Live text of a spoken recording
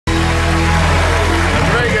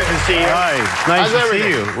see you. Hi. Nice to see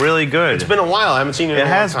you. Really good. It's been a while. I haven't seen you in a long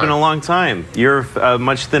time. It has been a long time. You're a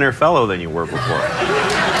much thinner fellow than you were before.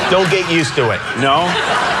 Don't get used to it. No?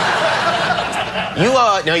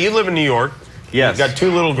 Now you live in New York. Yes. You got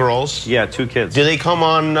 2 little girls. Yeah, 2 kids. Do they come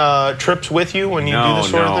on trips with you when you do this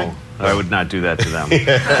sort of thing? No, I would not do that to them.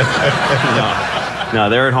 No,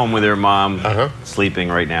 they're at home with their mom, sleeping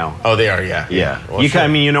right now. Oh, they are, yeah. Yeah. Well, I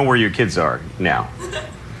mean, you know where your kids are now.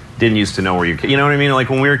 Didn't used to know where your kids... You know what I mean? Like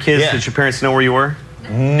when we were kids, did your parents know where you were?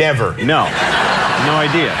 Never. No. No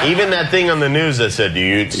idea. Even that thing on the news that said,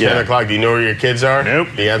 it's 10 o'clock, do you know where your kids are? Nope.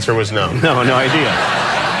 The answer was no. No, no idea.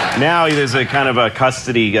 Now there's a kind of a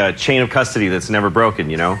custody, chain of custody that's never broken,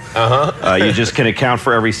 you know? You just can account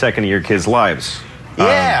for every second of your kids' lives.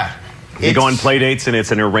 Yeah. You go on play dates and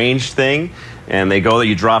it's an arranged thing, and they go,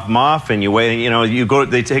 you drop them off, and you wait, you know, you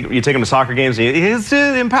take them to soccer games, and it's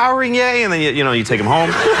empowering, yay, and then you take them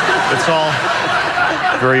home. It's all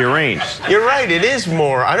very arranged. You're right. It is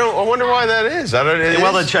more. I wonder why that is.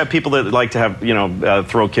 Well, the people that like to have, you know,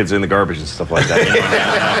 throw kids in the garbage and stuff like that. You know,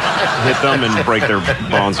 hit them and break their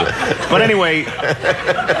bones. But anyway,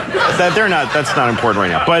 that's not important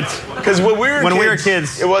right now. But because when we were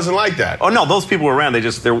kids, it wasn't like that. Oh no, those people were around. They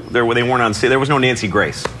weren't on. There was no Nancy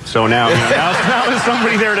Grace. So now, you know, now there's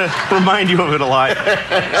somebody there to remind you of it a lot.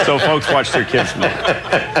 So folks watch their kids more.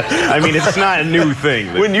 I mean, it's not a new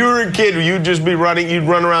thing. When you were a kid, you'd just be running.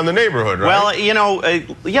 You'd run around the neighborhood, right? Well, you know,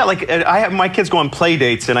 yeah. Like I have my kids go on play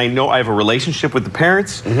dates, and I know I have a relationship with the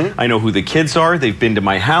parents. I know who the kids are. They've been to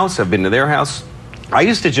my house. I've been to their house. I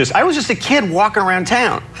was just a kid walking around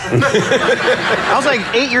town. I was like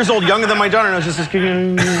 8 years old, younger than my daughter, and I was just this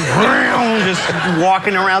kid, just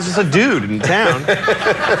walking around, just a dude in town.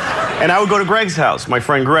 And I would go to Greg's house, my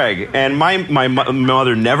friend Greg, and my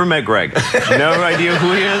mother never met Greg. No idea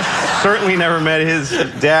who he is. Certainly never met his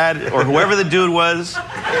dad or whoever the dude was.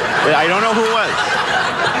 I don't know who it was.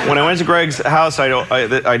 When I went to Greg's house,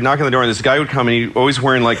 I'd knock on the door, and this guy would come, and he always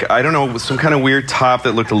wearing, like, I don't know, some kind of weird top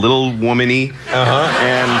that looked a little womany.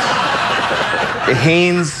 And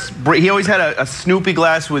Hanes, he always had a Snoopy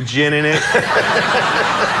glass with gin in it.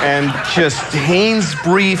 And just Hanes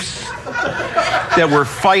briefs that were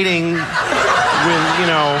fighting with, you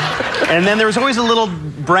know. And then there was always a little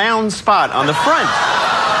brown spot on the front.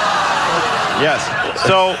 Yes.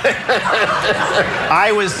 So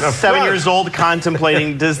I was 7 years old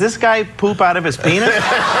contemplating, does this guy poop out of his penis?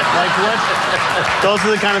 Like what? Those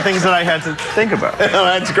are the kind of things that I had to think about.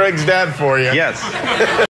 That's Greg's dad for you. Yes.